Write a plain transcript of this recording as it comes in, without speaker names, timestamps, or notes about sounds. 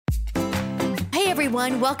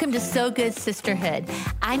everyone. Welcome to So Good Sisterhood.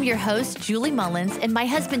 I'm your host, Julie Mullins, and my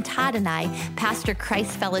husband Todd and I pastor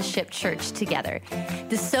Christ Fellowship Church together.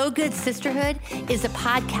 The So Good Sisterhood is a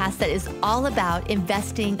podcast that is all about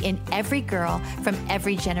investing in every girl from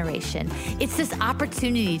every generation. It's this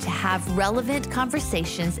opportunity to have relevant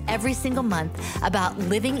conversations every single month about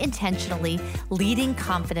living intentionally, leading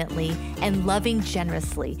confidently, and loving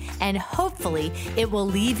generously. And hopefully it will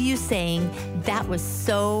leave you saying, that was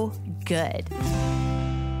so good.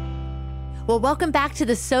 Well, welcome back to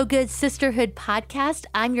the So Good Sisterhood podcast.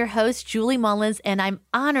 I'm your host, Julie Mullins, and I'm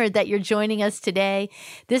honored that you're joining us today.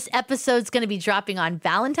 This episode's going to be dropping on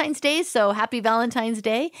Valentine's Day, so happy Valentine's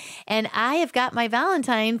Day. And I have got my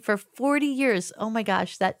Valentine for 40 years. Oh my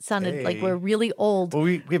gosh, that sounded like we're really old. Well,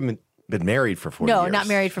 we haven't been married for 40 years. No, not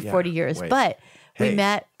married for 40 years, but we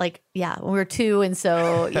met when we were two. And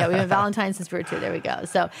so, we've been Valentine's since we were two. There we go.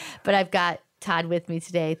 So, but I've got Todd with me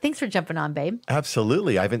today. Thanks for jumping on, babe.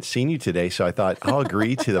 Absolutely. I haven't seen you today, so I thought I'll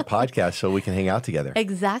agree to the podcast so we can hang out together.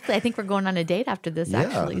 Exactly. I think we're going on a date after this,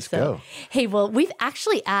 actually. Let's go. Hey, well, we've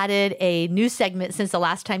actually added a new segment since the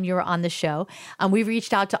last time you were on the show. We've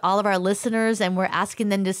reached out to all of our listeners and we're asking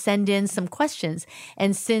them to send in some questions.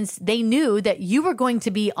 And since they knew that you were going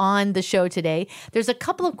to be on the show today, there's a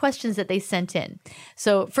couple of questions that they sent in.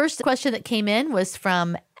 So first question that came in was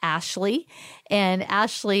from Ashley. And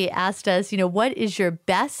Ashley asked us, what is your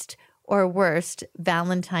best or worst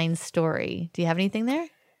Valentine's story? Do you have anything there?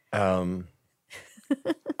 I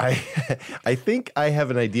think I have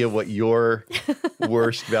an idea what your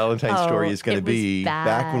worst Valentine's story is going to be. Bad.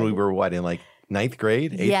 Back when we were in ninth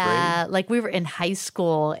grade, eighth grade? Yeah, like we were in high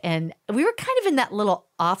school and we were kind of in that little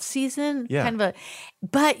off season,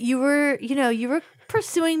 but you were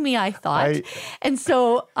pursuing me, I thought. And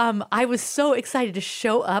so I was so excited to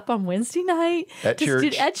show up on Wednesday night at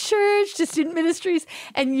church, to student ministries.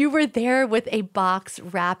 And you were there with a box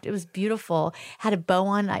wrapped. It was beautiful. Had a bow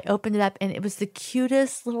on. I opened it up and it was the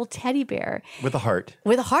cutest little teddy bear. With a heart.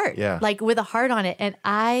 With a heart. Yeah. Like with a heart on it. And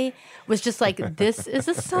I was just like, this is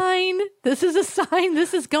a sign. This is a sign.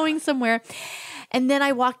 This is going somewhere. And then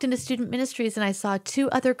I walked into student ministries and I saw two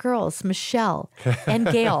other girls, Michelle and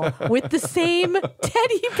Gail, with the same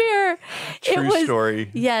teddy bear. True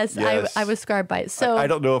story. Yes. I was scarred by it. So I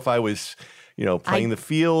don't know if I was, playing the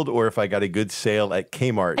field or if I got a good sale at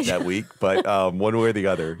Kmart that week, but one way or the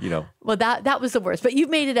other, Well, that was the worst. But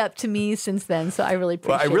you've made it up to me since then, so I really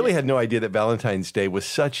appreciate it. Well, I really had no idea that Valentine's Day was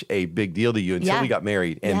such a big deal to you until we got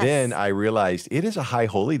married. And then I realized it is a high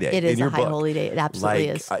holy day. It is a high holy day. It absolutely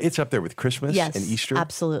is. It's up there with Christmas and Easter.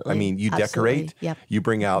 Absolutely. I mean, you decorate. Yep. You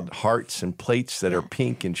bring out hearts and plates that are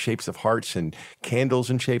pink in shapes of hearts and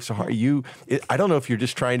candles in shapes of hearts. I don't know if you're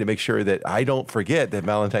just trying to make sure that I don't forget that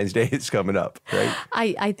Valentine's Day is coming up, right?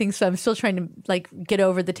 I think so. I'm still trying to get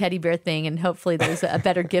over the teddy bear thing, and hopefully there's a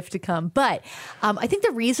better gift to come. But I think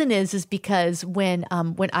the reason is because when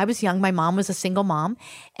I was young, my mom was a single mom,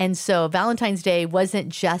 and so Valentine's Day wasn't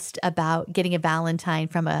just about getting a Valentine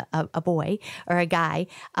from a boy or a guy.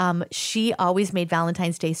 She always made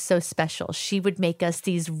Valentine's Day so special. She would make us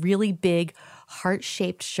these really big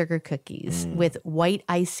heart-shaped sugar cookies with white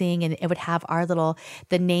icing, and it would have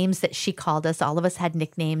the names that she called us. All of us had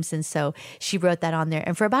nicknames, and so she wrote that on there.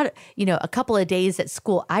 And for about a couple of days at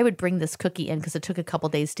school, I would bring this cookie in because it took a couple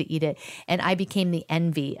of days to eat it, and I became the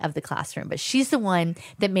envy of the classroom. But she's the one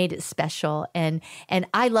that made it special, and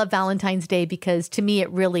I love Valentine's Day because to me it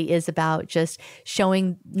really is about just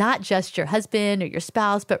showing not just your husband or your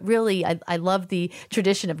spouse, but really I love the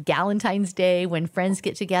tradition of Galentine's Day when friends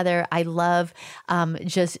get together. I love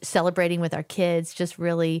just celebrating with our kids, just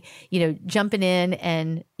really, jumping in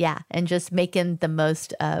and just making the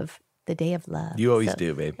most of the day of love. You always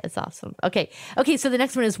do, babe. That's awesome. Okay. So the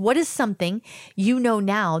next one is, what is something you know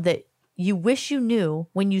now that you wish you knew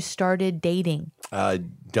when you started dating?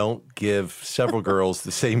 Don't give several girls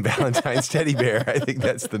the same Valentine's teddy bear. I think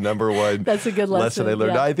that's the number one. That's a good lesson I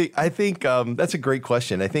learned. Yeah. I think that's a great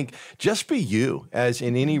question. I think just be you. As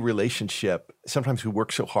in any relationship, sometimes we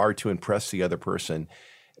work so hard to impress the other person.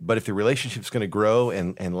 But if the relationship's going to grow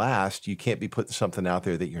and last, you can't be putting something out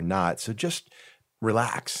there that you're not. So just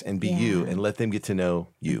relax and be you and let them get to know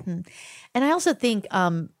you. Mm-hmm. And I also think,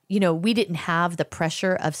 we didn't have the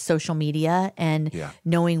pressure of social media and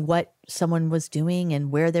knowing what someone was doing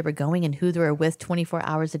and where they were going and who they were with 24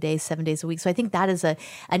 hours a day, 7 days a week. So I think that is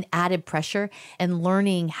an added pressure, and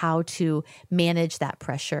learning how to manage that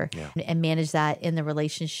pressure and manage that in the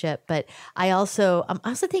relationship. But I also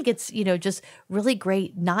think it's, just really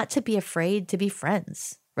great not to be afraid to be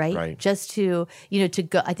friends. Right. Just to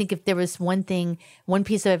go. I think if there was one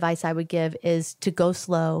piece of advice I would give is to go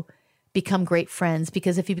slow, become great friends,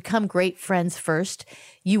 because if you become great friends first,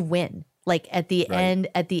 you win. Like at the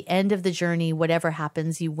end of the journey, whatever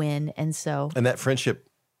happens, you win. And so, and that friendship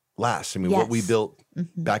lasts. I mean, what we built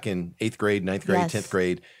back in 8th grade, 9th grade, 10th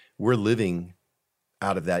grade, we're living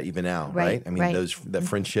out of that even now, right? I mean, that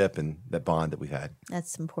friendship and that bond that we've had.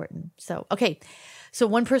 That's important. So, okay. So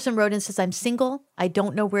one person wrote and says, I'm single. I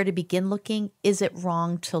don't know where to begin looking. Is it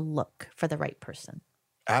wrong to look for the right person?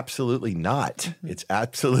 Absolutely not. It's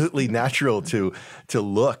absolutely natural to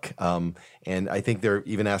look. And I think they're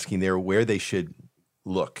even asking there where they should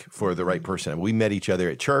look for the right person. We met each other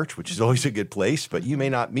at church, which is always a good place, but you may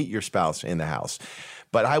not meet your spouse in the house.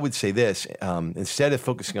 But I would say this, instead of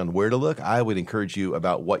focusing on where to look, I would encourage you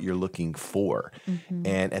about what you're looking for.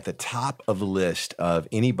 And at the top of the list of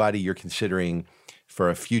anybody you're considering for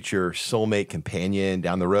a future soulmate companion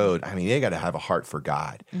down the road, I mean, they got to have a heart for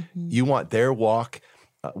God. You want their walk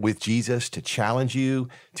with Jesus to challenge you,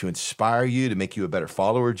 to inspire you, to make you a better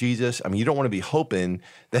follower of Jesus. I mean, you don't want to be hoping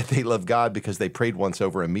that they love God because they prayed once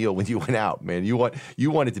over a meal when you went out, man. You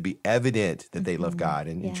want it to be evident that they love God.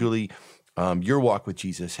 And Julie, your walk with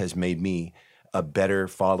Jesus has made me a better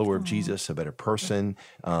follower of Jesus, a better person.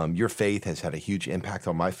 Your faith has had a huge impact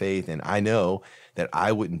on my faith. And I know that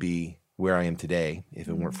I wouldn't be where I am today if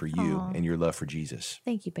it weren't for you and your love for Jesus.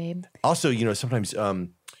 Thank you, babe. Also, sometimes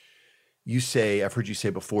I've heard you say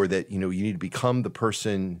before that, you need to become the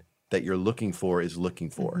person that you're looking for is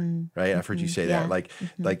looking for, right? I've heard you say that,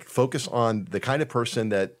 like focus on the kind of person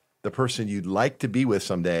that the person you'd like to be with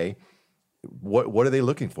someday. What are they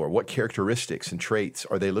looking for? What characteristics and traits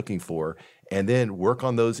are they looking for? And then work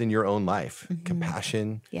on those in your own life.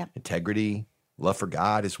 Compassion, integrity, love for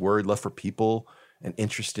God, His Word, love for people, an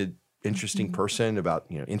interesting person about,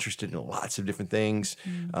 interested in lots of different things.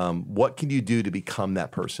 What can you do to become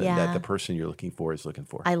that person that the person you're looking for is looking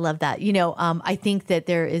for? I love that. I think that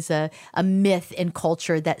there is a myth in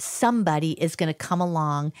culture that somebody is going to come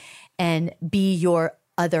along and be your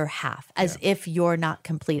other half, as if you're not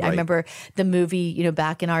complete. I remember the movie,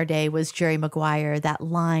 back in our day was Jerry Maguire, that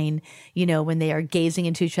line, when they are gazing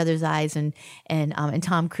into each other's eyes and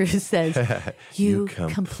Tom Cruise says, you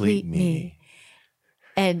complete me.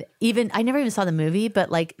 And I never even saw the movie,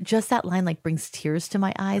 but like just that line like brings tears to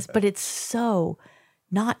my eyes, but it's so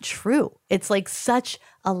not true. It's like such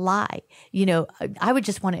a lie. I would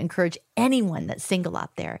just want to encourage anyone that's single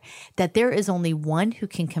out there that there is only one who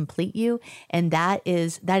can complete you, and that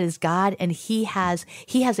is God, and He has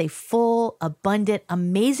a full, abundant,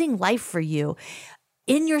 amazing life for you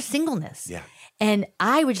in your singleness. Yeah. And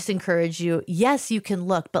I would just encourage you, yes, you can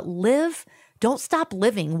look, but live. Don't stop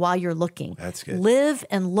living while you're looking. That's good. Live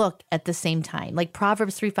and look at the same time. Like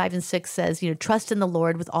Proverbs 3, 5, and 6 says, trust in the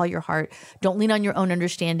Lord with all your heart. Don't lean on your own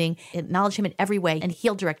understanding. Acknowledge Him in every way, and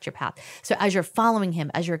He'll direct your path. So as you're following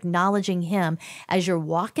Him, as you're acknowledging Him, as you're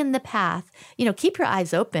walking the path, keep your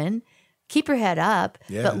eyes open. Keep your head up,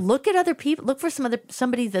 but look at other people. Look for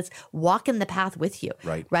somebody that's walking the path with you.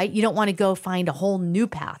 Right. You don't want to go find a whole new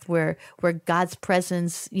path where God's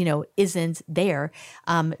presence, isn't there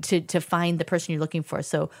to find the person you're looking for.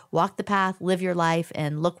 So walk the path, live your life,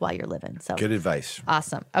 and look while you're living. So good advice.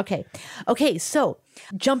 Awesome. Okay. So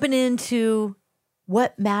jumping into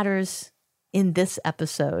what matters in this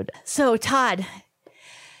episode. So Todd,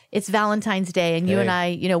 it's Valentine's Day, and you and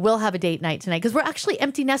I, we'll have a date night tonight because we're actually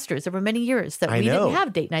empty nesters. There were many years that we didn't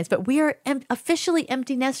have date nights, but we are officially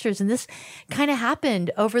empty nesters, and this kind of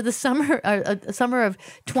happened over the summer of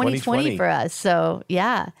 2020 for us. So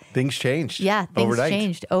yeah, things changed. Yeah, things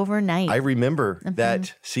changed overnight. I remember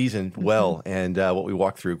that season well, and what we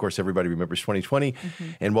walked through. Of course, everybody remembers 2020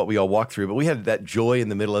 and what we all walked through, but we had that joy in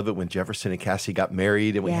the middle of it when Jefferson and Cassie got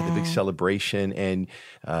married, and we had the big celebration. And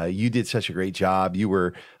you did such a great job. You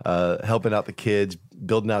were helping out the kids,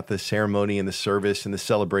 building out the ceremony and the service and the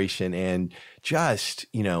celebration. And just,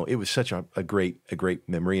 it was such a great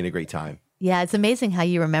memory and a great time. Yeah, it's amazing how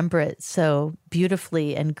you remember it so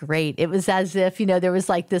beautifully and great. It was as if, there was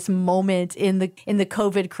like this moment in the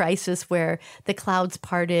COVID crisis where the clouds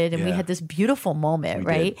parted and we had this beautiful moment,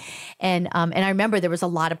 right? And I remember there was a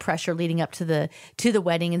lot of pressure leading up to the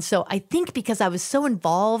wedding. And so I think because I was so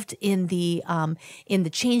involved in the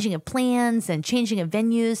changing of plans and changing of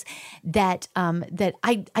venues that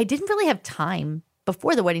I didn't really have time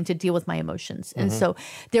before the wedding to deal with my emotions. And so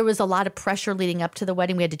there was a lot of pressure leading up to the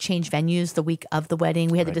wedding. We had to change venues the week of the wedding.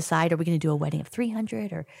 We had to decide, are we going to do a wedding of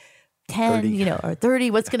 300 or 10, 30. Or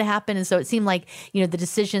 30? What's going to happen? And so it seemed like, the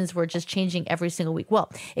decisions were just changing every single week.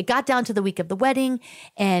 Well, it got down to the week of the wedding.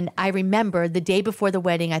 And I remember the day before the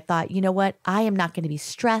wedding, I thought, you know what? I am not going to be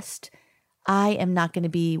stressed. I am not going to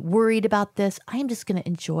be worried about this. I am just going to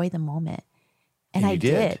enjoy the moment. And I you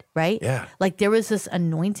did, right? Yeah. Like there was this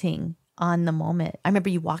anointing on the moment. I remember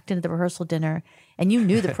you walked into the rehearsal dinner and you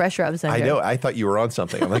knew the pressure I was under. I know. I thought you were on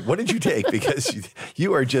something. I'm like, what did you take? Because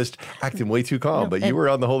you are just acting way too calm, but you were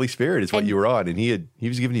on the Holy Spirit is what you were on. And he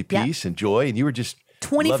was giving you peace and joy, and you were just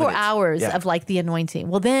 24 hours of like the anointing.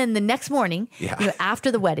 Well, then the next morning,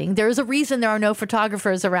 after the wedding, there's a reason there are no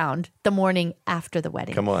photographers around the morning after the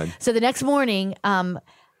wedding. Come on. So the next morning,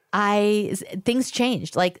 things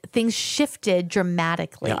changed. Like things shifted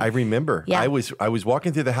dramatically. Yeah, I remember. Yeah. I was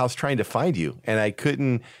walking through the house trying to find you, and I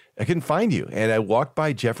couldn't find you. And I walked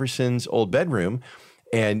by Jefferson's old bedroom,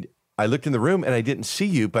 and I looked in the room, and I didn't see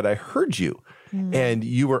you, but I heard you. And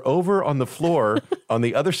you were over on the floor on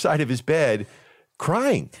the other side of his bed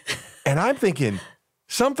crying. And I'm thinking,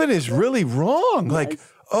 something is really wrong. Yes. Like,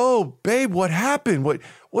 oh, babe, what happened?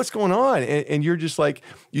 What's going on? And you're just like,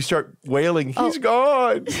 you start wailing, he's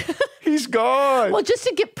gone. He's gone. Well, just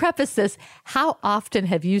to preface this, how often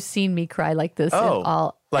have you seen me cry like this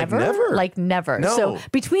like ever? never. Like never. No. So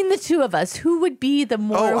between the two of us, who would be the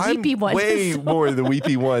more weepy one? Way more the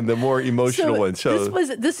weepy one, the more emotional one. So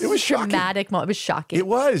this was a dramatic moment. It was shocking. It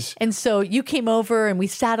was. And so you came over and we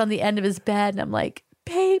sat on the end of his bed, and I'm like,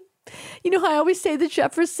 babe, you know how I always say that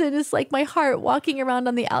Jefferson is like my heart walking around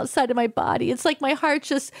on the outside of my body. It's like my heart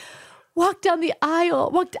just walked down the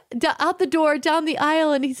aisle, walked out the door, down the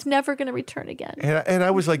aisle, and he's never going to return again. And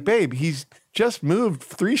I was like, babe, he's just moved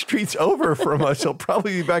 3 streets over from us. He'll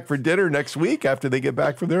probably be back for dinner next week after they get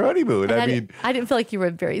back from their honeymoon. I didn't feel like you were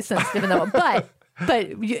very sensitive in that one, but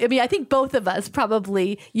I think both of us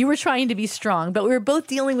probably, you were trying to be strong, but we were both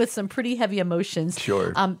dealing with some pretty heavy emotions.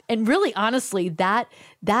 Sure. And really, honestly, that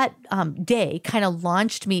day kind of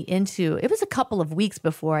launched me into, it was a couple of weeks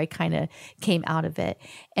before I kind of came out of it.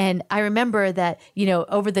 And I remember that,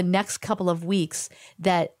 over the next couple of weeks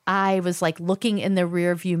that I was like looking in the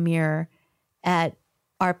rearview mirror at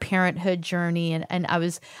our parenthood journey. And I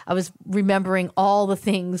was remembering all the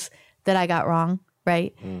things that I got wrong.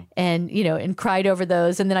 Right. And cried over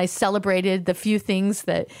those. And then I celebrated the few things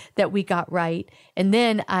that we got right. And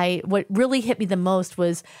then what really hit me the most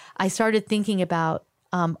was I started thinking about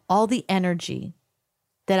all the energy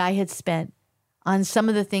that I had spent on some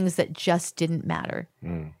of the things that just didn't matter.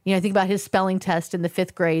 I think about his spelling test in the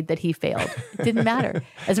 5th grade that he failed. It didn't matter.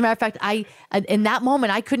 As a matter of fact, in that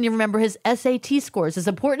moment, I couldn't even remember his SAT scores, as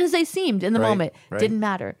important as they seemed in the moment. Didn't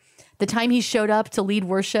matter. The time he showed up to lead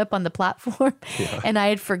worship on the platform, and I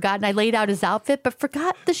had forgotten, I laid out his outfit, but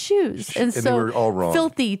forgot the shoes. And so they were all wrong.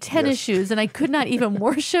 Filthy tennis shoes, and I could not even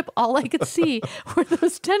worship. All I could see were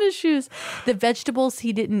those tennis shoes. The vegetables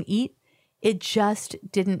he didn't eat, it just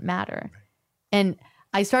didn't matter. And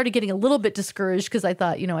I started getting a little bit discouraged because I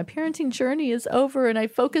thought, my parenting journey is over, and I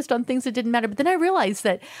focused on things that didn't matter. But then I realized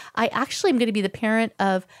that I actually am going to be the parent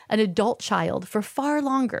of an adult child for far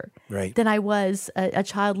longer than I was a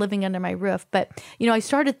child living under my roof. But, I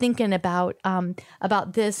started thinking about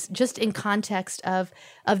this just in context of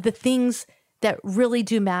the things that really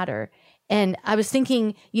do matter. And I was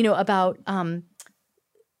thinking, about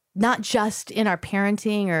not just in our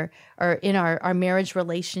parenting or in our marriage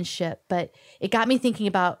relationship, but it got me thinking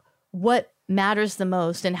about what matters the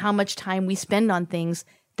most and how much time we spend on things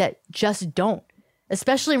that just don't,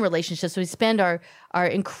 especially in relationships. We spend our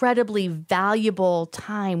incredibly valuable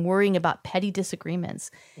time worrying about petty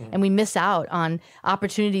disagreements, and we miss out on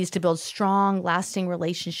opportunities to build strong, lasting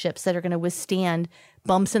relationships that are going to withstand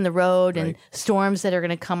bumps in the road and storms that are going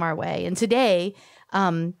to come our way. And today,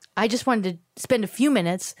 I just wanted to spend a few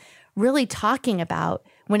minutes really talking about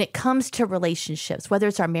when it comes to relationships, whether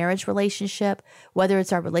it's our marriage relationship, whether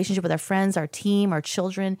it's our relationship with our friends, our team, our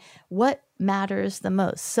children, what matters the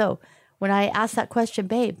most? So when I ask that question,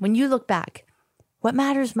 babe, when you look back, what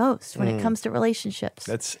matters most when it comes to relationships?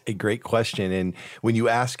 That's a great question. And when you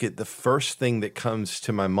ask it, the first thing that comes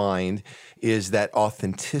to my mind is that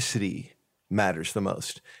authenticity matters the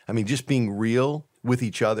most. I mean, just being real with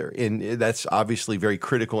each other. And that's obviously very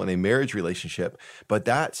critical in a marriage relationship, but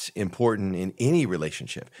that's important in any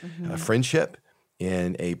relationship, a friendship,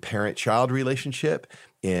 in a parent-child relationship,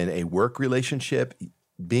 in a work relationship,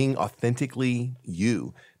 being authentically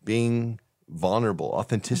you, being vulnerable.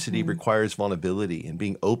 Authenticity requires vulnerability and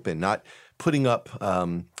being open, not putting up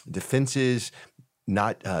defenses,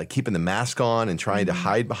 not keeping the mask on and trying to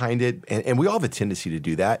hide behind it. And we all have a tendency to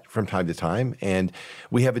do that from time to time. And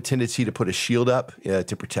we have a tendency to put a shield up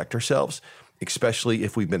to protect ourselves, especially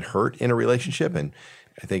if we've been hurt in a relationship. And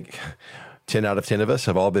I think 10 out of 10 of us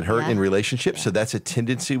have all been hurt Yeah. in relationships. So that's a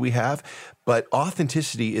tendency we have. But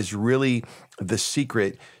authenticity is really the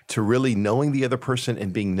secret to really knowing the other person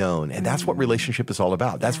and being known. And that's what relationship is all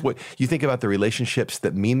about. That's what you think about, the relationships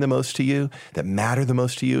that mean the most to you, that matter the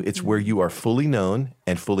most to you. It's where you are fully known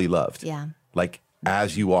and fully loved. Yeah. Like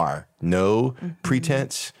as you are. No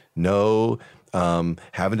pretense, no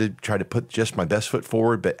having to try to put just my best foot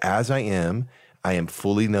forward, but as I am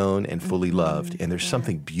fully known and fully loved. And there's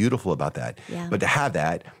something beautiful about that. Yeah. But to have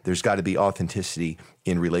that, there's got to be authenticity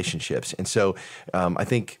in relationships. And so I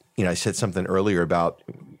think, I said something earlier about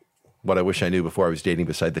what I wish I knew before I was dating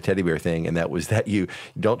beside the teddy bear thing. And that was that you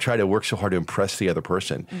don't try to work so hard to impress the other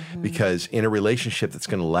person, because in a relationship that's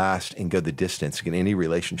going to last and go the distance, in any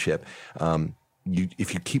relationship,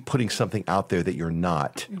 if you keep putting something out there that you're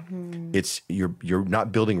not, you're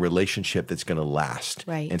not building relationship that's going to last.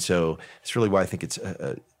 Right. And so it's really why I think it's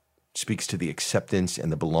speaks to the acceptance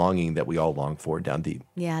and the belonging that we all long for down deep.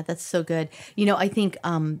 Yeah, that's so good. I think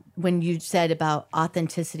when you said about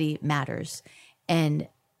authenticity matters,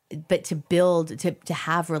 but to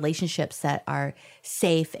have relationships that are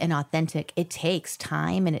safe and authentic, it takes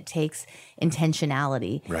time and it takes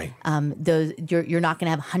intentionality. Right. You're not going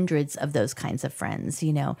to have hundreds of those kinds of friends,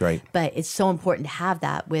 Right. But it's so important to have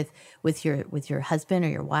that with your husband or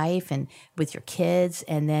your wife and with your kids,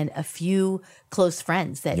 and then a few close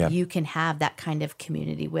friends that you can have that kind of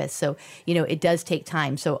community with. So, it does take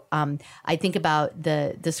time. So I think about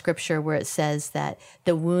the scripture where it says that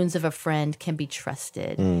the wounds of a friend can be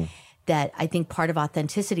trusted. That I think part of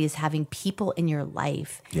authenticity is having people in your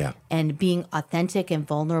life and being authentic and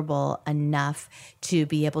vulnerable enough to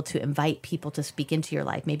be able to invite people to speak into your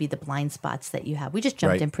life, maybe the blind spots that you have. We just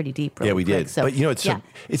jumped in pretty deep. Yeah, we quick. did. So, but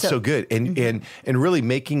it's so good. And really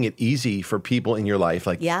making it easy for people in your life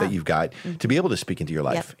that you've got to be able to speak into your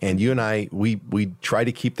life. And you and I, we try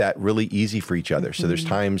to keep that really easy for each other. So there's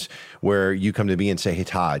times where you come to me and say, hey,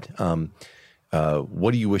 Todd,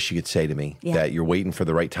 what do you wish you could say to me that you're waiting for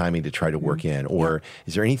the right timing to try to work in? Or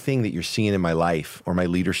is there anything that you're seeing in my life or my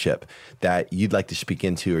leadership that you'd like to speak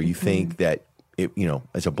into, or you think that it,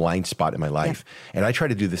 is a blind spot in my life? And I try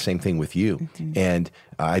to do the same thing with you. And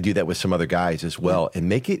I do that with some other guys as well, and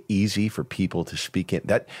make it easy for people to speak in.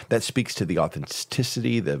 That speaks to the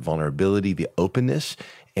authenticity, the vulnerability, the openness,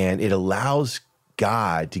 and it allows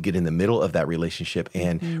God to get in the middle of that relationship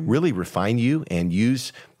and really refine you and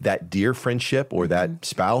use that dear friendship or that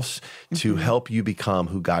spouse to help you become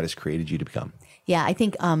who God has created you to become. Yeah, I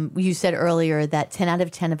think you said earlier that 10 out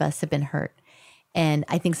of 10 of us have been hurt. And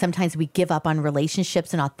I think sometimes we give up on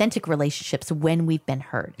relationships and authentic relationships when we've been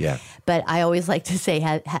hurt. Yeah. But I always like to say,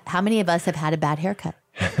 how many of us have had a bad haircut?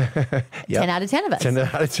 10 out of 10 of us. 10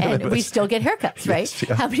 out of 10 and of us. we still get haircuts, right? Yes,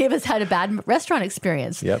 yeah. How many of us had a bad restaurant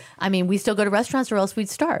experience? Yep. I mean, we still go to restaurants or else we'd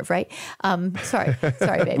starve, right? Sorry,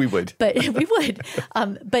 babe. We would. But we would.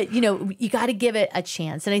 But, you got to give it a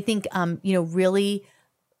chance. And I think, really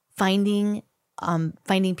finding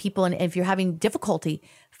people, and if you're having difficulty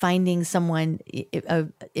finding someone,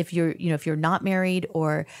 if you're not married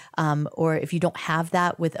or if you don't have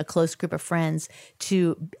that with a close group of friends,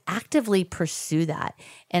 to actively pursue that.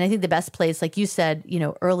 And I think the best place, like you said,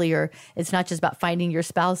 earlier, it's not just about finding your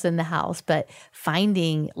spouse in the house, but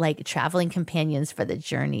finding like traveling companions for the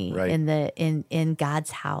journey in God's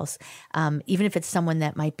house. Even if it's someone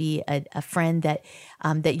that might be a friend that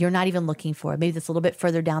you're not even looking for, maybe that's a little bit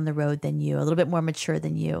further down the road than you, a little bit more mature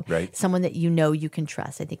than you, someone that you can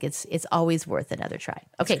trust. I think it's always worth another try.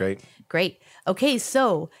 Okay, great. Okay,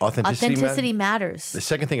 so authenticity matters. The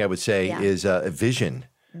second thing I would say is a vision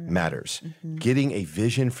matters. Getting a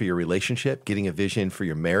vision for your relationship, getting a vision for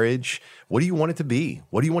your marriage. What do you want it to be?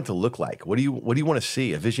 What do you want it to look like? What do you want to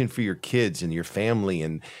see? A vision for your kids and your family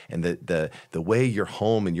and the way your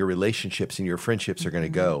home and your relationships and your friendships are going to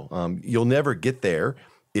go. You'll never get there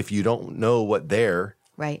if you don't know what there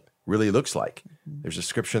really looks like. There's a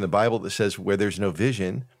scripture in the Bible that says, where there's no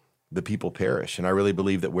vision, the people perish. And I really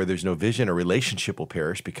believe that where there's no vision, a relationship will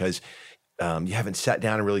perish because you haven't sat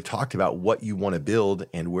down and really talked about what you want to build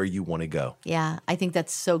and where you want to go. Yeah, I think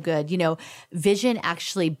that's so good. Vision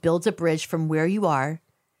actually builds a bridge from where you are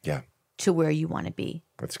to where you want to be.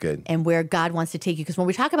 That's good. And where God wants to take you. Because when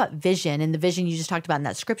we talk about vision, and the vision you just talked about in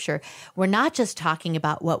that scripture, we're not just talking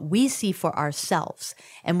about what we see for ourselves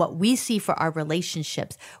and what we see for our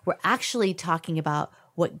relationships. We're actually talking about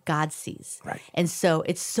what God sees. Right. And so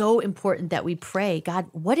it's so important that we pray, God,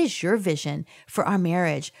 what is your vision for our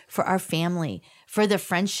marriage, for our family, for the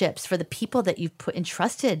friendships, for the people that you've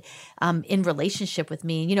entrusted in relationship with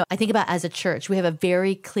me. And, I think about as a church, we have a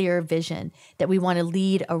very clear vision that we want to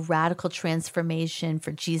lead a radical transformation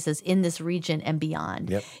for Jesus in this region and beyond.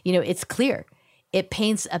 Yep. It's clear. It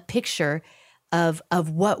paints a picture of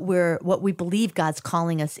what we believe God's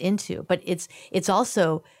calling us into, but it's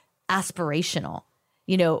also aspirational.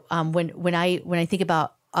 When I think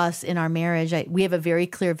about us in our marriage, we have a very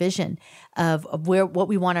clear vision of what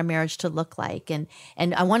we want our marriage to look like, and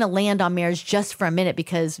I want to land on marriage just for a minute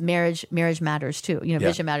because marriage matters too.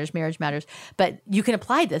 Vision matters, marriage matters, but you can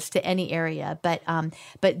apply this to any area. But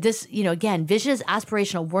this, again, vision is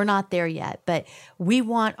aspirational. We're not there yet, but we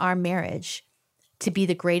want our marriage to be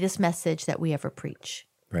the greatest message that we ever preach.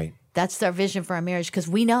 Right. That's our vision for our marriage, because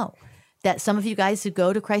we know that some of you guys who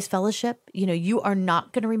go to Christ Fellowship, you are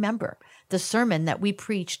not going to remember the sermon that we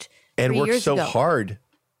preached and 3 worked years so ago. hard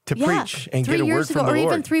to preach and 3 get a years word ago, from the or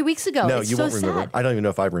Lord. even 3 weeks ago. No, it's you so won't remember. sad. I don't even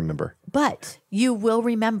know if I remember. But you will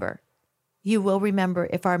remember. You will remember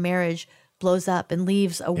if our marriage blows up and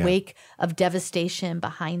leaves a wake of devastation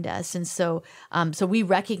behind us. And so we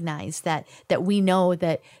recognize that we know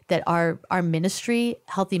that our ministry,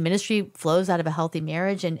 healthy ministry, flows out of a healthy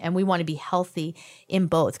marriage, and we want to be healthy in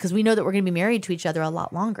both, because we know that we're going to be married to each other a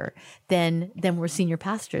lot longer than we're senior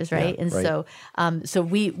pastors, right? Yeah, and right. so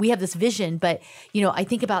we have this vision, but I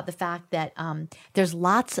think about the fact that there's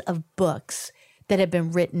lots of books that have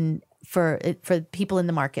been written for people in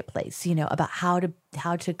the marketplace, about how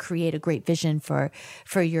to create a great vision for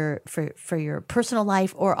your personal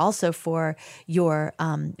life, or also for your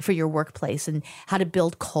workplace, and how to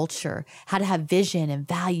build culture, how to have vision and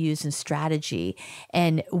values and strategy.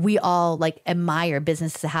 And we all admire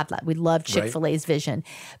businesses that have that. We love Chick-fil-A's vision,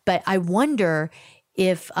 but I wonder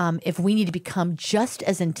if we need to become just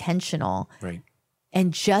as intentional, Right.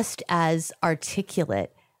 and just as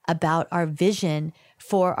articulate about our vision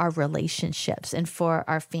for our relationships and for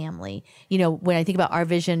our family. When I think about our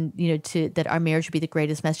vision, that our marriage would be the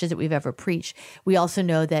greatest message that we've ever preached, we also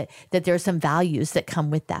know that there are some values that come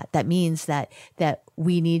with that. That means that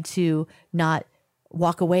we need to not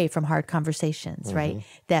walk away from hard conversations, right?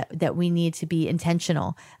 That we need to be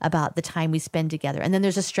intentional about the time we spend together. And then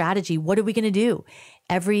there's a strategy. What are we going to do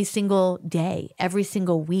every single day, every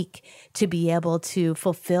single week, to be able to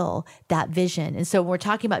fulfill that vision? And so when we're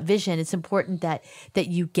talking about vision, it's important that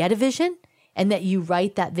you get a vision and that you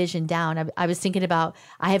write that vision down. I was thinking about,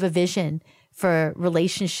 I have a vision for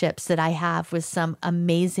relationships that I have with some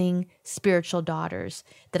amazing spiritual daughters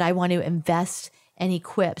that I want to invest and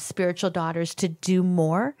equip spiritual daughters to do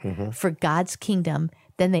more for God's kingdom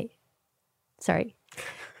than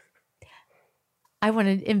I want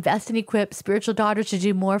to invest and equip spiritual daughters to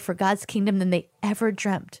do more for God's kingdom than they ever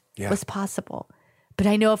dreamt was possible. But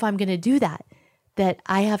I know if I'm going to do that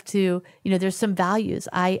I have to, there's some values.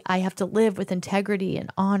 I have to live with integrity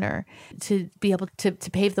and honor to be able to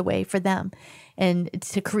pave the way for them and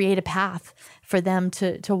to create a path for them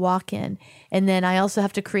to walk in. And then I also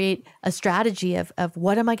have to create a strategy of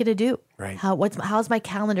what am I going to do? Right. How's my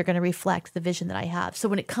calendar going to reflect the vision that I have? So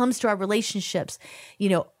when it comes to our relationships,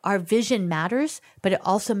 our vision matters, but it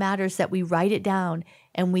also matters that we write it down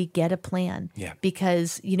and we get a plan. Yeah.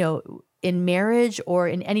 Because, in marriage or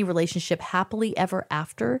in any relationship, happily ever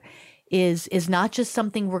after is not just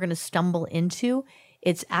something we're going to stumble into.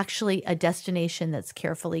 It's actually a destination that's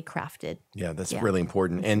carefully crafted. Yeah, that's really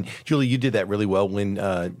important. And Julie, you did that really well when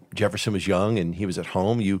Jefferson was young and he was at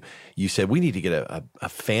home. You said we need to get a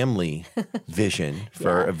family vision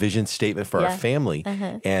for a vision statement for our family.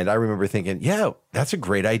 And I remember thinking, that's a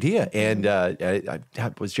great idea. And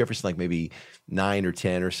was Jefferson like maybe 9 or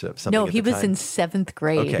 10 or something? No, at he the was time? in 7th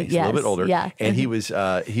grade. Okay, so yes. a little bit older. Yeah. And he was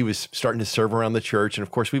starting to serve around the church. And of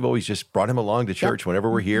course, we've always just brought him along to church whenever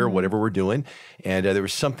we're here, whatever we're doing. And there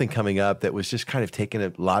was something coming up that was just kind of taking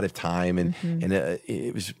a lot of time, and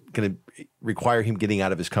it was going to require him getting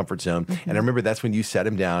out of his comfort zone. And I remember that's when you sat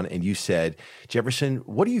him down and you said, Jefferson,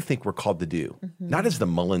 what do you think we're called to do? Not as the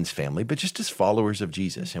Mullins family, but just as followers of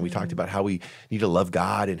Jesus. And we talked about how we need to love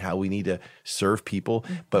God and how we need to serve people.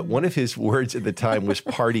 But one of his words at the time was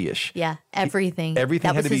partyish. Yeah, everything. Everything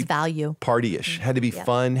that had was to his be partyish. Partyish. Had to be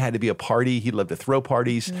fun, had to be a party. He loved to throw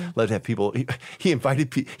parties, loved to have people.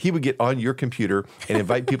 He would get on your computer and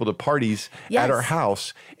invite people to parties at our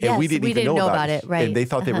house. And we didn't even know about it. Right. And they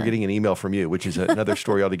thought they were getting an email from you, which is another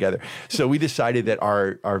story altogether. So we decided that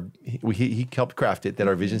he helped craft it, that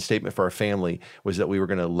our vision statement for our family was that we were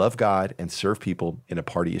going to love God and serve people in a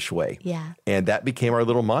partyish way. Yeah. And that became our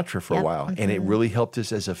little mantra for a while. And it really helped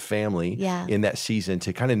us as a family in that season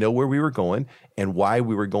to kind of know where we were going and why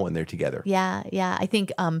we were going there together. Yeah. I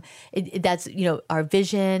think that's, our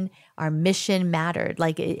vision, our mission mattered.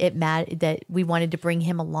 Like it mattered that we wanted to bring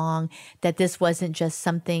him along, that this wasn't just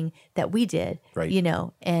something that we did, Right.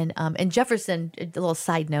 And Jefferson, a little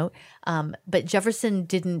side note, but Jefferson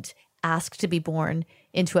didn't ask to be born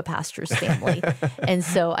into a pastor's family. And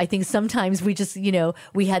so I think sometimes we just,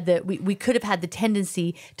 we could have had the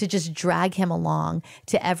tendency to just drag him along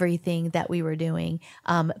to everything that we were doing.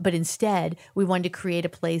 But instead we wanted to create a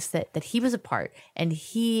place that he was a part, and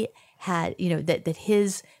he had, that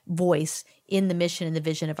his voice in the mission and the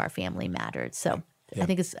vision of our family mattered. So I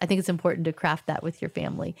think it's important to craft that with your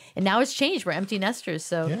family. And now it's changed. We're empty nesters,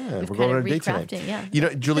 so we're going on a date tonight.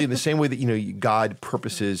 Yeah. Julie, in the same way that God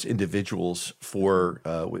purposes individuals for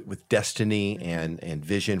with destiny and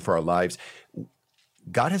vision for our lives,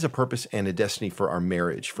 God has a purpose and a destiny for our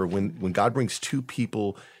marriage. For when God brings two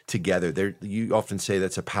people together, you often say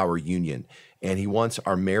that's a power union. And he wants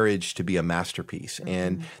our marriage to be a masterpiece.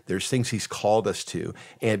 And there's things he's called us to.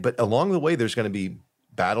 But along the way, there's going to be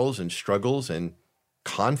battles and struggles and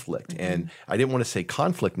conflict. And I didn't want to say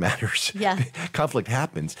conflict matters. Yeah. Conflict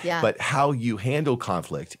happens. Yeah. But how you handle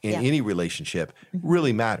conflict in any relationship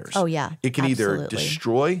really matters. Oh, yeah. It can either Absolutely.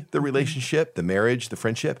 destroy the relationship, the marriage, the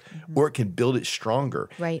friendship, or it can build it stronger.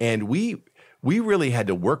 Right. And we really had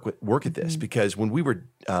to work at this because when we were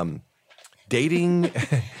dating,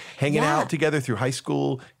 hanging out together through high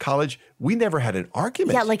school, college, we never had an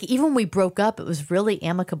argument. Yeah, like even when we broke up, it was really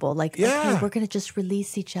amicable. Like, Yeah. okay, we're going to just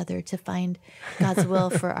release each other to find God's will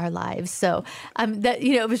for our lives. So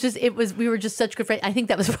we were just such good friends. I think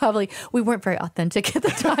that was probably, we weren't very authentic at the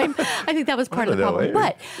time. I think that was part of the problem.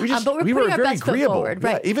 But we're putting our best foot forward.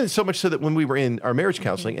 Right. Yeah, even so much so that when we were in our marriage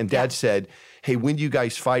counseling and Dad said, hey, when you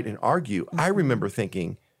guys fight and argue, I remember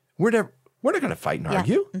thinking, we're not going to fight and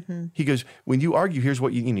argue. He goes, when you argue, here's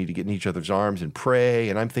what you need to get in each other's arms and pray.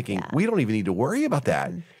 And I'm thinking, we don't even need to worry about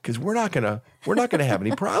that because we're not going to have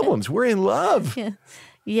any problems. We're in love.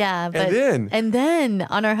 Yeah, but and then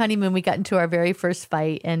on our honeymoon we got into our very first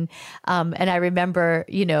fight, and I remember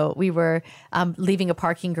we were leaving a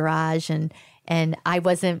parking garage, and I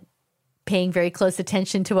wasn't paying very close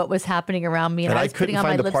attention to what was happening around me, and I was putting on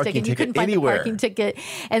my lipstick, and you couldn't find the parking ticket,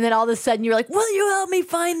 and then all of a sudden you're like, "Will you help me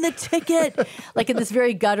find the ticket?" Like in this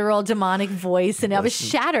very guttural, demonic voice, and I was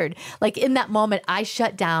shattered. Like in that moment, I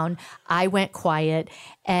shut down, I went quiet,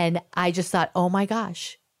 and I just thought, "Oh my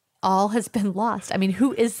gosh." All has been lost. I mean,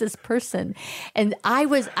 who is this person? And I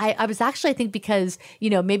was actually, I think because,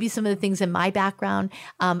 maybe some of the things in my background,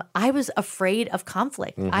 I was afraid of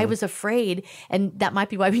conflict. I was afraid, and that might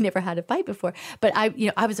be why we never had a fight before, but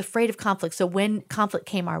I was afraid of conflict. So when conflict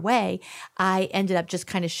came our way, I ended up just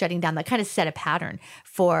kind of shutting down. That kind of set a pattern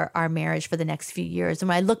for our marriage for the next few years. And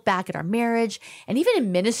when I look back at our marriage and even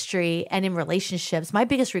in ministry and in relationships, my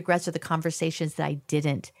biggest regrets are the conversations that I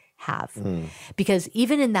didn't have. Because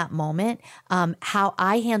even in that moment, how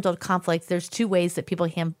I handled conflict, there's two ways that people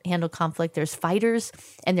handle conflict. There's fighters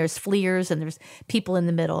and there's fleers and there's people in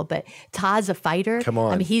the middle. But Todd's a fighter. Come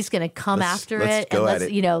on. I mean, he's going to come after it. Go and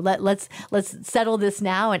at it. Let's settle this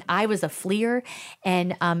now. And I was a fleer.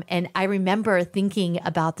 And I remember thinking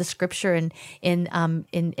about the scripture in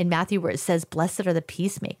Matthew where it says, "Blessed are the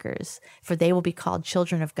peacemakers, for they will be called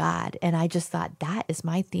children of God." And I just thought, that is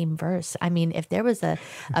my theme verse. I mean, if there was a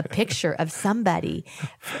picture of somebody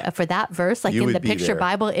for that verse, like in the picture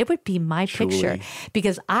Bible, it would be my picture,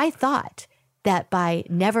 because I thought that by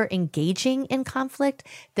never engaging in conflict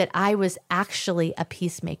that I was actually a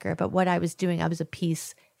peacemaker. But what I was doing, I was a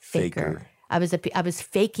peace faker. I was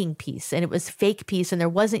faking peace, and it was fake peace, and there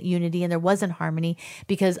wasn't unity and there wasn't harmony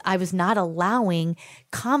because I was not allowing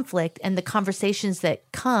conflict and the conversations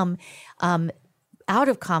that come out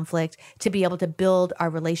of conflict to be able to build our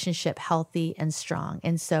relationship healthy and strong.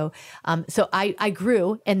 And so I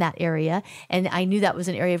grew in that area, and I knew that was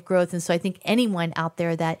an area of growth. And so I think anyone out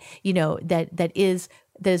there that, that is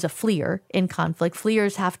a fleer in conflict,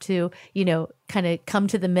 fleers have to, kind of come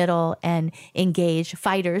to the middle and engage.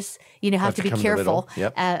 Fighters, have to be careful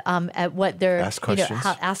at what they're, ask questions,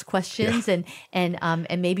 ask questions and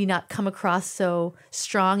maybe not come across so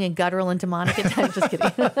strong and guttural and demonic at times. Just kidding.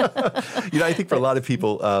 I think for a lot of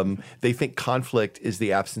people, they think conflict is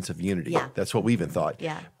the absence of unity. Yeah. That's what we even thought.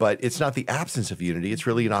 Yeah. But it's not the absence of unity. It's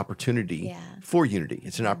really an opportunity for unity.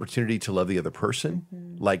 It's an opportunity to love the other person,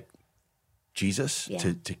 like Jesus,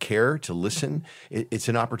 to care, to listen. It's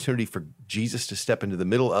an opportunity for Jesus to step into the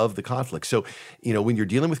middle of the conflict. So, when you're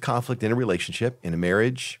dealing with conflict in a relationship, in a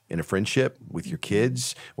marriage, in a friendship, with your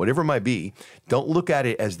kids, whatever it might be, don't look at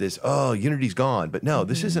it as this, unity's gone. But no,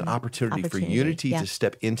 this is an opportunity for unity to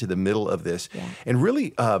step into the middle of this. Yeah. And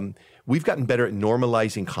really, we've gotten better at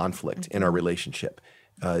normalizing conflict in our relationship.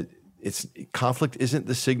 conflict isn't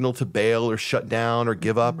the signal to bail or shut down or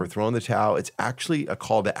give up or throw in the towel. It's actually a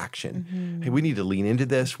call to action. Hey, we need to lean into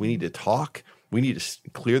this. We need to talk. We need to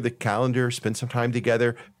clear the calendar, spend some time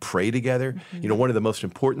together, pray together. You know, one of the most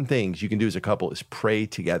important things you can do as a couple is pray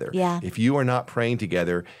together. Yeah. If you are not praying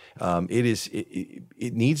together,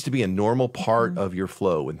 it needs to be a normal part of your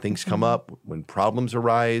flow. When things come up, when problems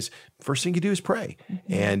arise, first thing you do is pray,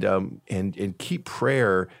 and keep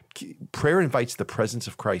prayer. Prayer invites the presence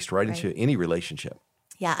of Christ right into any relationship.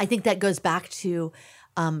 Yeah, I think that goes back to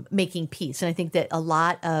making peace. And I think that a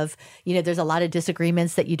lot of, there's a lot of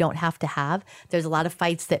disagreements that you don't have to have. There's a lot of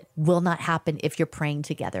fights that will not happen if you're praying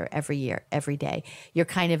together every year, every day. You're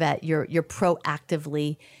kind of you're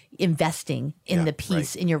proactively investing in the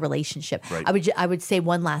peace in your relationship. Right. I would say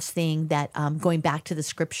one last thing that going back to the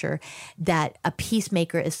scripture, that a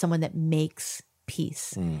peacemaker is someone that makes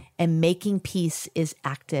peace. And making peace is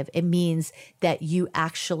active. It means that you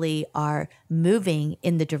actually are moving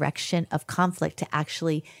in the direction of conflict to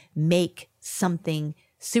actually make something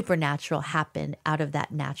supernatural happen out of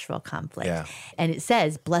that natural conflict. Yeah. And it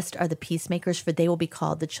says, blessed are the peacemakers, for they will be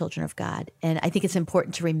called the children of God. And I think it's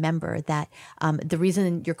important to remember that the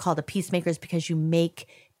reason you're called a peacemaker is because you make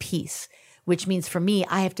peace. Which means for me,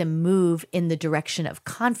 I have to move in the direction of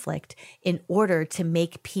conflict in order to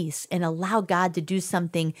make peace and allow God to do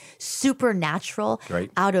something supernatural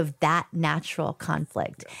out of that natural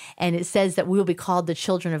conflict. And it says that we will be called the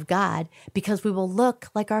children of God because we will look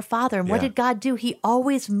like our Father. And what did God do? He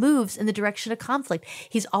always moves in the direction of conflict.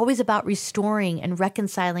 He's always about restoring and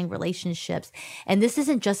reconciling relationships. And this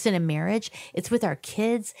isn't just in a marriage. It's with our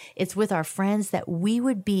kids. It's with our friends, that we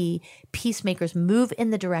would be peacemakers, move in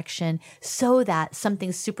the direction so that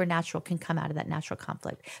something supernatural can come out of that natural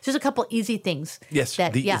conflict. So there's a couple easy things. Yes,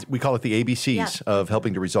 we call it the ABCs of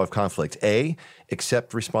helping to resolve conflict. A,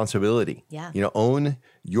 accept responsibility. Yeah. Own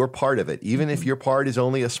your part of it, even if your part is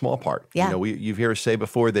only a small part. Yeah. You've heard us say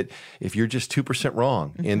before that if you're just 2%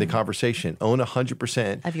 wrong in the conversation, own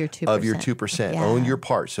 100% of your 2%. Of your 2%. Yeah. Own your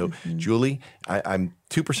part. So, Julie, I'm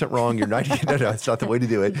 2% wrong. You're 90. No, that's not the way to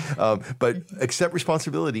do it. But accept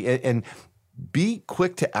responsibility and be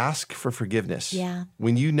quick to ask for forgiveness. Yeah.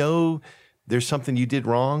 When you know there's something you did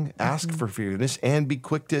wrong, ask for forgiveness and be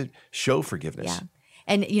quick to show forgiveness. Yeah.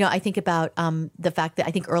 And, I think about the fact that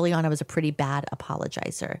I think early on I was a pretty bad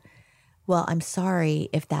apologizer. Well, I'm sorry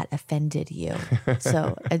if that offended you.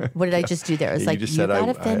 So what did I just do there? It was you just said got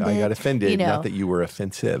I offended. I got offended, not that you were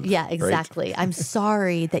offensive. Yeah, exactly. Right? I'm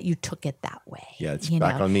sorry that you took it that way. Yeah, it's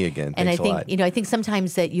back on me again. And Thanks I think, a lot. I think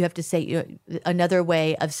sometimes that you have to say, another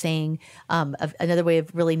way of saying, another way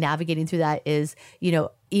of really navigating through that is,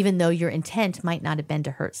 even though your intent might not have been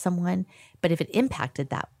to hurt someone, but if it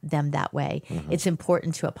impacted them that way, it's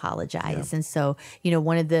important to apologize. Yeah. And so,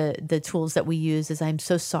 one of the tools that we use is, I'm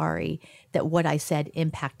so sorry that what I said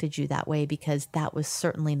impacted you that way, because that was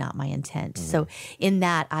certainly not my intent. So in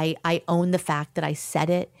that, I own the fact that I said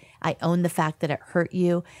it. I own the fact that it hurt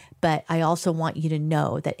you, but I also want you to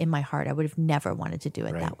know that in my heart, I would have never wanted to do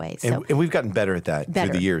it that way. So, and we've gotten better at that through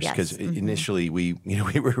the years, because initially we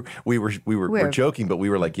were joking, but we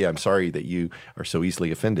were like, yeah, I'm sorry that you are so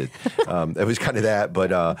easily offended. It was kind of that,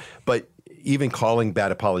 but even calling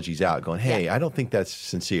bad apologies out, going, hey, I don't think that's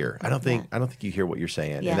sincere. I don't think you hear what you're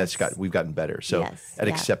saying. Yes. And we've gotten better. So at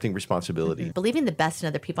accepting responsibility. Believing the best in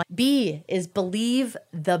other people. B is believe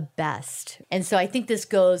the best. And so I think this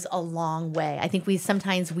goes a long way. I think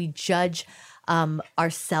sometimes we judge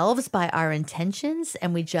ourselves by our intentions,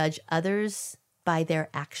 and we judge others by their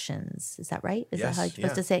actions. Is that right? Is that how you're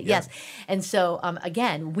supposed to say it? Yeah. Yes. And so,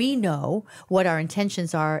 again, we know what our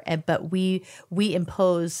intentions are, but we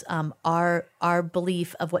impose our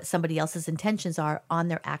belief of what somebody else's intentions are on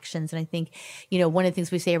their actions. And I think, one of the things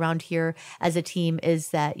we say around here as a team is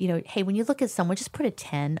that, hey, when you look at someone, just put a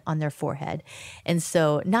 10 on their forehead. And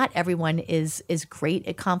so not everyone is great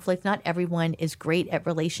at conflict. Not everyone is great at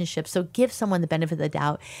relationships. So give someone the benefit of the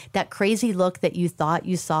doubt. That crazy look that you thought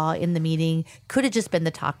you saw in the meeting could have just been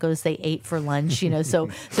the tacos they ate for lunch, So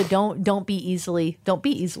don't be easily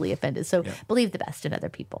offended. So believe the best in other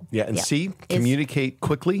people. Yeah, and C, communicate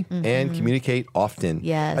quickly and communicate often.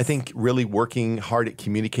 Yes. I think really working hard at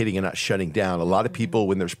communicating and not shutting down. A lot of people,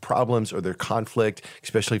 when there's problems or there's conflict,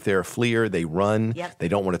 especially if they're a fleer, they run. Yep. They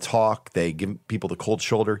don't want to talk. They give people the cold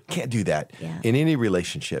shoulder. Can't do that in any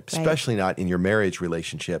relationship, especially not in your marriage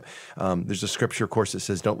relationship. There's a scripture, of course, that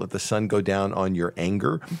says, "Don't let the sun go down on your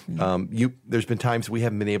anger." There's been times we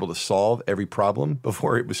haven't been able to solve every problem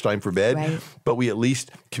before it was time for bed, but we at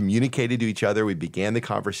least communicated to each other. We began the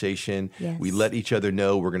conversation. Yes. We let each other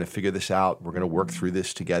know we're going to figure this out. We're going to work through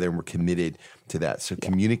this together, and we're committed to that. So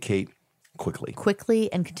communicate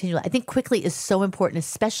quickly and continually. I think quickly is so important,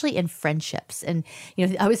 especially in friendships. And,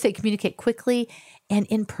 I always say communicate quickly and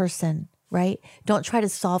in person. Right? Don't try to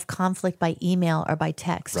solve conflict by email or by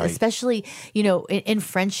text, especially, in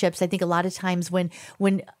friendships. I think a lot of times when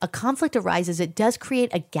a conflict arises, it does create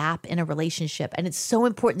a gap in a relationship. And it's so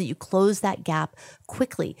important that you close that gap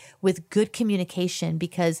quickly with good communication,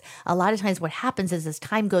 because a lot of times what happens is as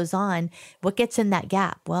time goes on, what gets in that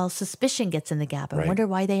gap? Well, suspicion gets in the gap. I wonder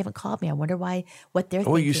why they haven't called me. I wonder what they're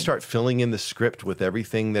thinking. You start filling in the script with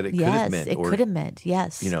everything that it could have meant. It could have meant.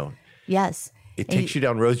 Yes. Yes. It takes you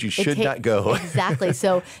down roads you should not go. Exactly.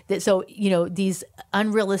 So these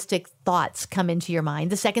unrealistic thoughts come into your mind.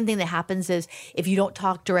 The second thing that happens is if you don't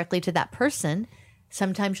talk directly to that person,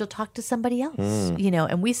 sometimes you'll talk to somebody else,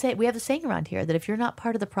 and we have a saying around here that if you're not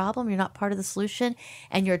part of the problem, you're not part of the solution,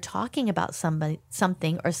 and you're talking about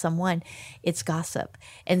something or someone, it's gossip.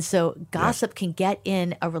 And so gossip can get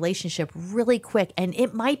in a relationship really quick. And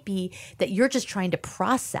it might be that you're just trying to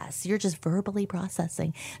you're just verbally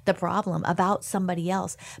processing the problem about somebody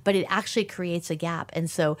else, but it actually creates a gap. And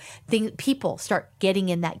so people start getting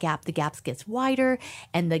in that gap. The gap gets wider,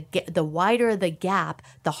 and the wider the gap,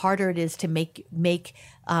 the harder it is to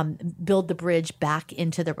build the bridge back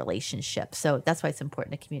into the relationship. So that's why it's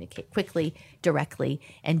important to communicate quickly, directly,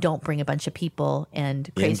 and don't bring a bunch of people and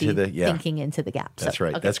crazy thinking into the gap. That's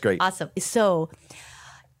right. Okay, that's great. Awesome. So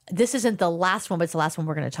this isn't the last one, but it's the last one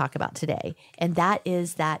we're going to talk about today. And that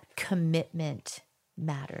is that commitment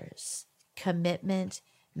matters. Commitment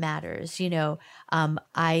matters.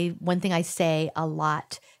 One thing I say a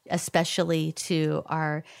lot, especially to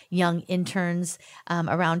our young interns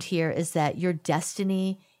around here, is that your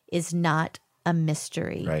destiny is not a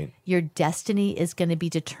mystery. Right. Your destiny is going to be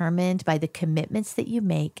determined by the commitments that you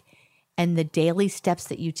make and the daily steps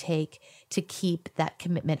that you take to keep that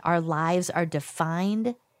commitment. Our lives are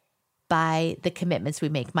defined by the commitments we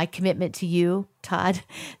make. My commitment to you, Todd,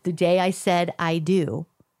 the day I said I do,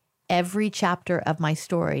 every chapter of my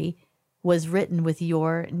story was written with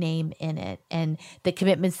your name in it. And the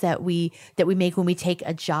commitments that we make when we take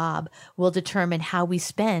a job will determine how we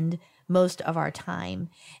spend most of our time.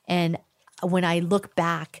 And when I look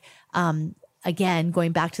back, again,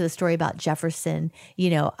 going back to the story about Jefferson,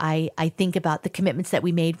 I think about the commitments that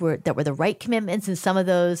we made that were the right commitments, and some of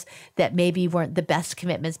those that maybe weren't the best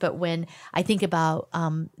commitments. But when I think about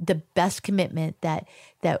the best commitment that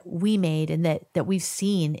we made and that we've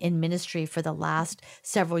seen in ministry for the last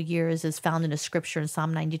several years is found in a scripture in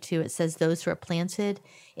Psalm 92. It says, "Those who are planted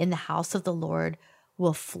in the house of the Lord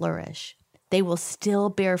will flourish. They will still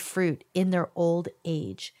bear fruit in their old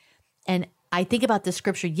age." And I think about the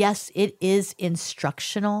scripture. Yes, it is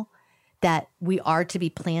instructional that we are to be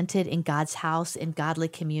planted in God's house, in godly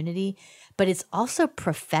community, but it's also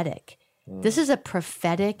prophetic. This is a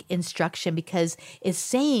prophetic instruction because it's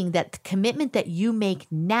saying that the commitment that you make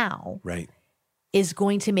now is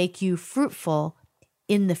going to make you fruitful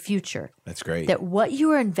in the future. That's great. That what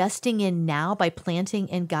you are investing in now by planting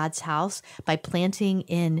in God's house, by planting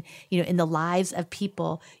in the lives of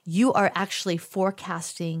people, you are actually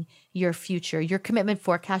forecasting your future. Your commitment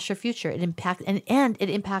forecasts your future. It impacts and it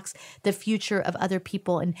impacts the future of other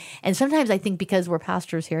people. And sometimes I think because we're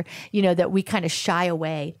pastors here, that we kind of shy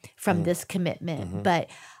away from this commitment. But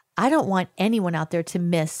I don't want anyone out there to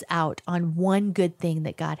miss out on one good thing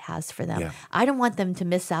that God has for them. Yeah. I don't want them to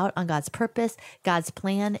miss out on God's purpose, God's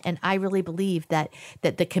plan. And I really believe that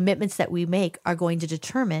the commitments that we make are going to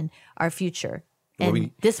determine our future.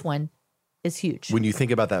 And this one is huge. When you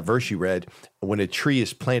think about that verse you read, when a tree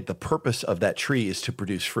is planted, the purpose of that tree is to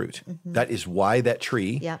produce fruit. That is why that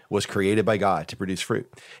tree was created by God, to produce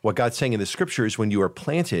fruit. What God's saying in the scripture is when you are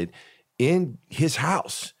planted in his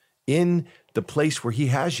house, in the place where he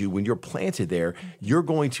has you, when you're planted there, you're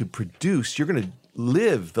going to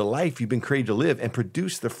live the life you've been created to live and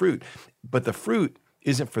produce the fruit. But the fruit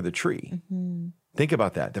isn't for the tree. Think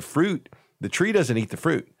about that. The tree doesn't eat the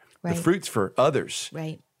fruit. The fruit's for others.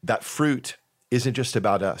 That fruit isn't just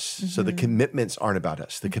about us. So the commitments aren't about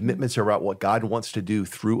us. The commitments are about what God wants to do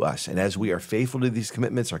through us. And as we are faithful to these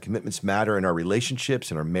commitments, our commitments matter in our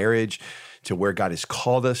relationships, in our marriage, to where God has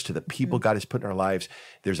called us, to the people God has put in our lives.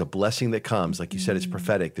 There's a blessing that comes. Like you said, it's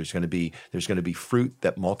prophetic. There's going to be fruit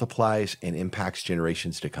that multiplies and impacts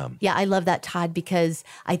generations to come. Yeah, I love that, Todd, because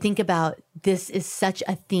I think about this is such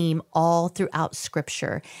a theme all throughout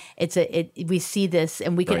Scripture. We see this,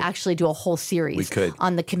 and we could actually do a whole series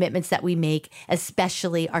on the commitments that we make,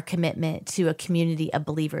 especially our commitment to a community of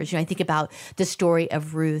believers. I think about the story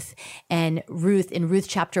of Ruth, and in Ruth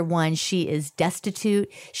chapter 1, she is destitute,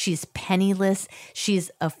 she's penniless,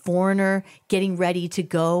 she's a foreigner getting ready to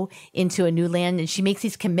go into a new land, and she makes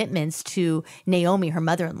these commitments to Naomi, her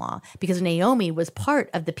mother-in-law, because Naomi was part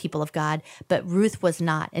of the people of God, but Ruth was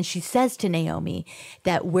not. And she says to Naomi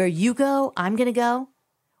that where you go, I'm going to go.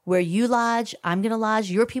 Where you lodge, I'm going to lodge.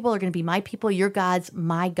 Your people are going to be my people. Your God's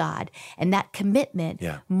my God. And that commitment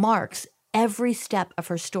marks every step of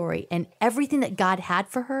her story. And everything that God had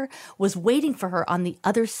for her was waiting for her on the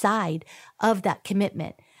other side of that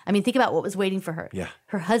commitment. I mean, think about what was waiting for her. Yeah.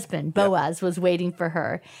 Her husband, Boaz, was waiting for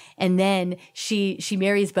her. And then she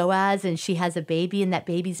marries Boaz, and she has a baby, and that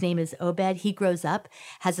baby's name is Obed. He grows up,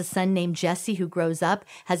 has a son named Jesse, who grows up,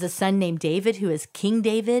 has a son named David, who is King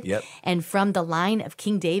David. Yep. And from the line of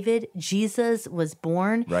King David, Jesus was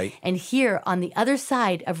born. Right. And here on the other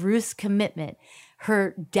side of Ruth's commitment,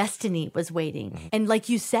 her destiny was waiting. Mm-hmm. And like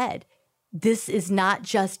you said, this is not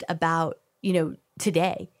just about,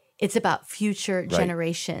 today. It's about future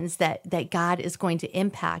generations that God is going to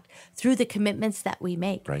impact through the commitments that we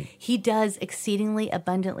make. Right. He does exceedingly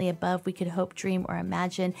abundantly above we could hope, dream, or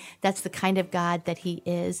imagine. That's the kind of God that he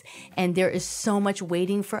is. And there is so much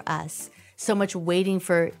waiting for us, so much waiting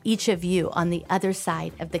for each of you on the other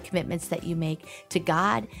side of the commitments that you make to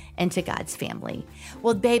God and to God's family.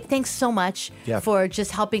 Well, babe, thanks so much for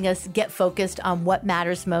just helping us get focused on what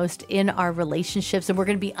matters most in our relationships. And we're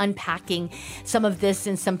going to be unpacking some of this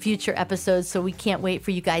in some future episodes, so we can't wait for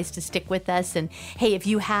you guys to stick with us. And hey, if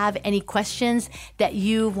you have any questions that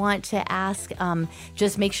you want to ask,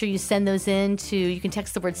 just make sure you send those in you can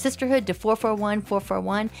text the word sisterhood to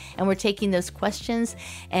 441-441, and we're taking those questions.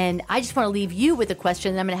 And I just want to leave you with a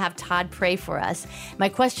question, and I'm going to have Todd pray for us. My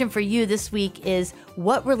question for you this week is,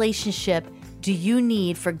 what relationship do you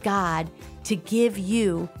need for God to give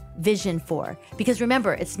you vision for? Because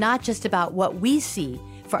remember, it's not just about what we see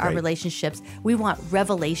for our relationships. We want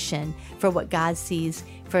revelation for what God sees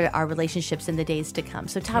for our relationships in the days to come.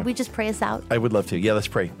 So Todd, we just pray us out? I would love to. Yeah, let's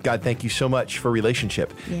pray. God, thank you so much for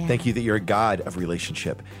relationship. Yeah. Thank you that you're a God of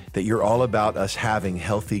relationship, that you're all about us having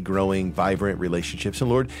healthy, growing, vibrant relationships. And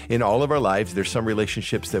Lord, in all of our lives, there's some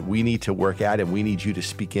relationships that we need to work at and we need you to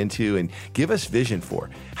speak into and give us vision for.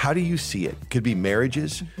 How do you see it? Could be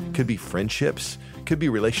marriages, could be friendships, could be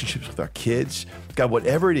relationships with our kids. God,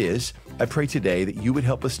 whatever it is, I pray today that you would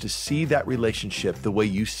help us to see that relationship the way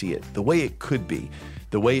you see it, the way it could be,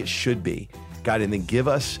 the way it should be. God, and then give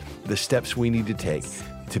us the steps we need to take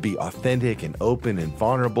to be authentic and open and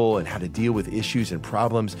vulnerable and how to deal with issues and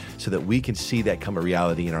problems so that we can see that come a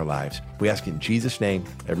reality in our lives. We ask in Jesus' name.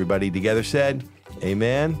 Everybody together said,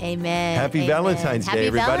 amen. Amen. Happy Valentine's Day,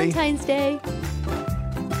 everybody. Happy Valentine's Day.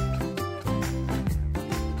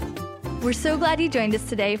 We're so glad you joined us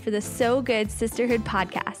today for the So Good Sisterhood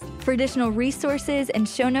podcast. For additional resources and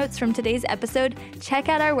show notes from today's episode, check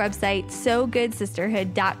out our website,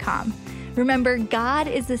 SoGoodSisterhood.com. Remember, God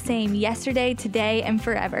is the same yesterday, today, and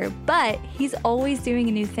forever, but he's always doing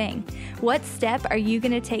a new thing. What step are you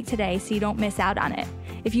going to take today so you don't miss out on it?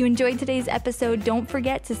 If you enjoyed today's episode, don't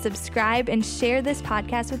forget to subscribe and share this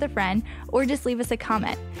podcast with a friend, or just leave us a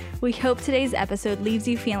comment. We hope today's episode leaves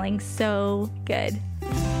you feeling so good.